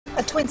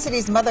A Twin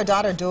Cities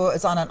mother-daughter duo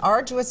is on an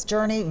arduous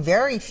journey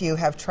very few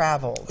have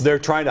traveled. They're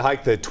trying to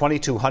hike the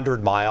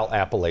 2,200-mile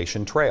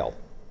Appalachian Trail.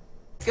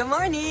 Good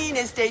morning,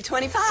 it's day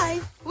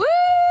 25. Woo!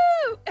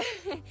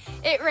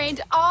 It rained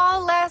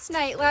all last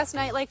night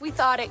like we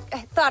thought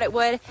it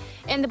would,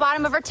 and the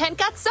bottom of our tent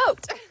got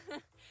soaked.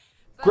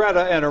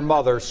 Gretja and her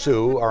mother,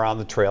 Sue, are on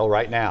the trail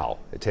right now.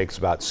 It takes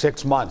about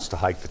 6 months to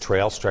hike the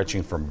trail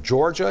stretching from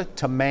Georgia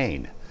to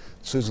Maine.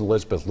 Susan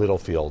Elizabeth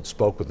Littlefield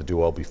spoke with the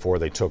duo before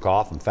they took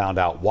off and found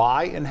out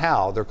why and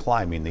how they're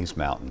climbing these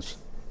mountains.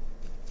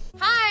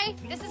 Hi,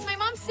 this is my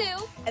mom,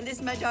 Sue. And this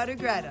is my daughter,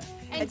 Greta.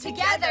 And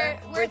together,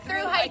 we're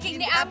through hiking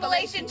the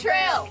Appalachian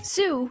Trail.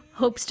 Sue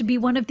hopes to be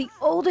one of the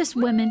oldest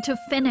women to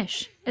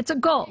finish. It's a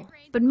goal,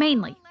 but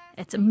mainly,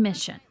 it's a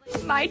mission.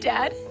 My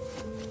dad,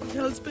 my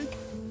husband,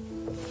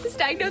 was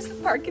diagnosed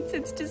with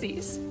Parkinson's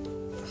disease.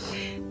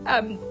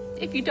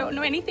 If you don't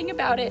know anything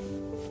about it,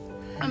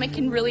 it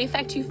can really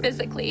affect you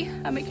physically.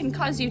 It can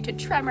cause you to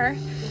tremor.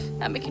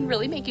 It can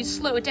really make you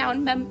slow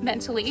down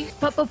mentally.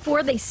 But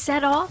before they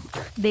set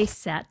off, they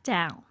sat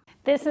down.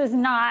 This is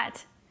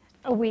not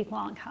a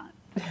week-long hunt.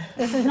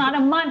 This is not a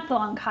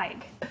month-long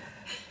hike.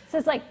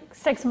 This is like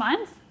 6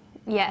 months?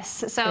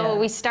 Yes, so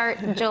we start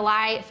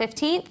July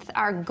 15th.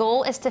 Our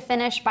goal is to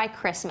finish by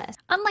Christmas.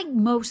 Unlike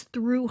most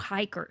through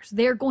hikers,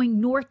 they're going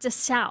north to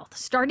south,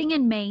 starting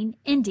in Maine,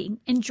 ending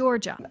in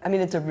Georgia. I mean,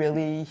 it's a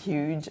really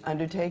huge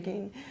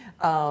undertaking,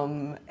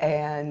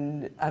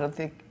 and I don't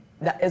think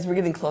that as we're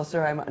getting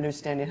closer, I'm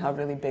understanding how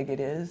really big it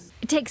is.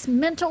 It takes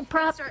mental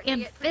prep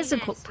and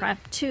physical prep,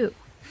 too.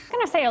 I'm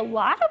going to say a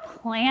lot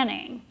of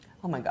planning.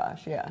 Oh my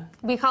gosh, yeah.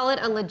 We call it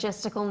a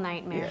logistical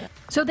nightmare. Yeah.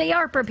 So they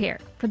are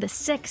prepared for the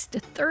 6 to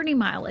 30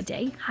 mile a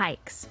day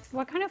hikes.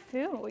 What kind of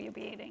food will you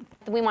be eating?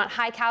 We want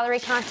high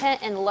calorie content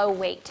and low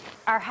weight.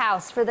 Our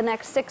house for the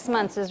next 6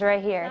 months is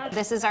right here.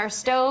 This is our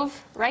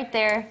stove right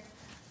there.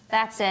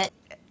 That's it.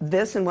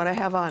 This and what I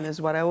have on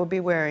is what I will be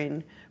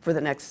wearing for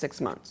the next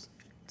 6 months.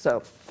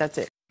 So that's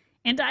it.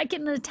 And I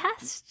can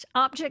attest,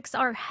 objects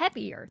are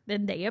heavier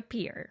than they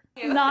appear.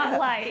 Not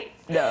light.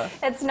 No.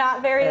 It's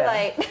not very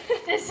light.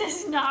 This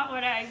is not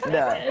what I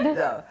expected.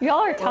 No.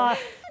 Y'all are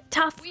tough.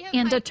 Tough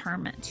and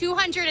determined.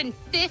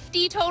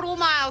 250 total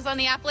miles on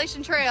the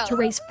Appalachian Trail. To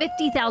raise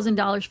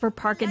 $50,000 for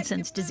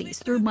Parkinson's disease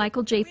through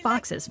Michael J.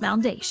 Fox's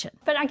foundation.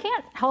 But I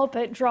can't help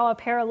but draw a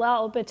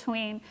parallel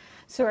between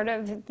sort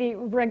of the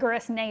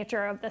rigorous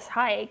nature of this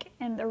hike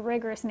and the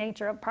rigorous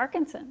nature of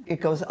Parkinson. It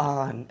goes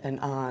on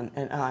and on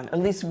and on. At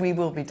least we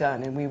will be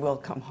done and we will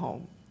come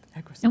home.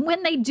 And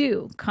when they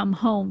do come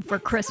home for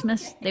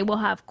Christmas, they will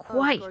have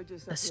quite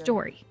a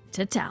story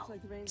to tell.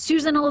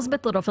 Susan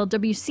Elizabeth Littlefield,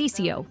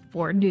 WCCO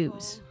 4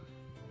 News.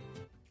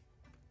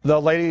 The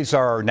ladies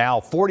are now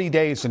 40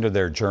 days into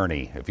their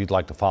journey. If you'd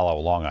like to follow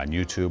along on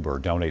YouTube or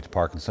donate to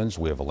Parkinson's,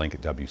 we have a link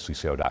at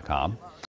WCCO.com.